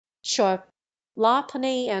Sure,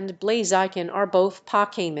 Lopunny and Blaziken are both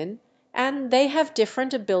Pokemon, and they have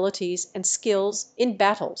different abilities and skills in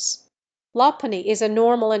battles. Lopunny is a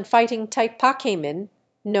normal and fighting type Pokemon,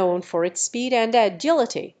 known for its speed and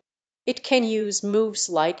agility. It can use moves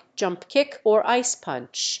like Jump Kick or Ice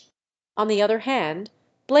Punch. On the other hand,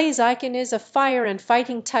 Blaziken is a fire and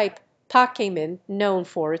fighting type Pokemon known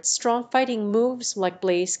for its strong fighting moves like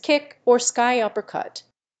Blaze Kick or Sky Uppercut.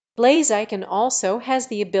 Blaziken also has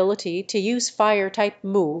the ability to use fire-type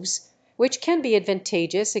moves, which can be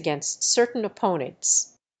advantageous against certain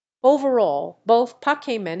opponents. Overall, both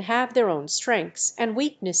Pokémon have their own strengths and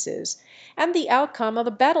weaknesses, and the outcome of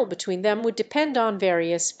a battle between them would depend on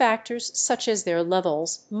various factors such as their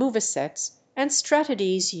levels, movesets, and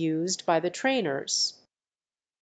strategies used by the trainers.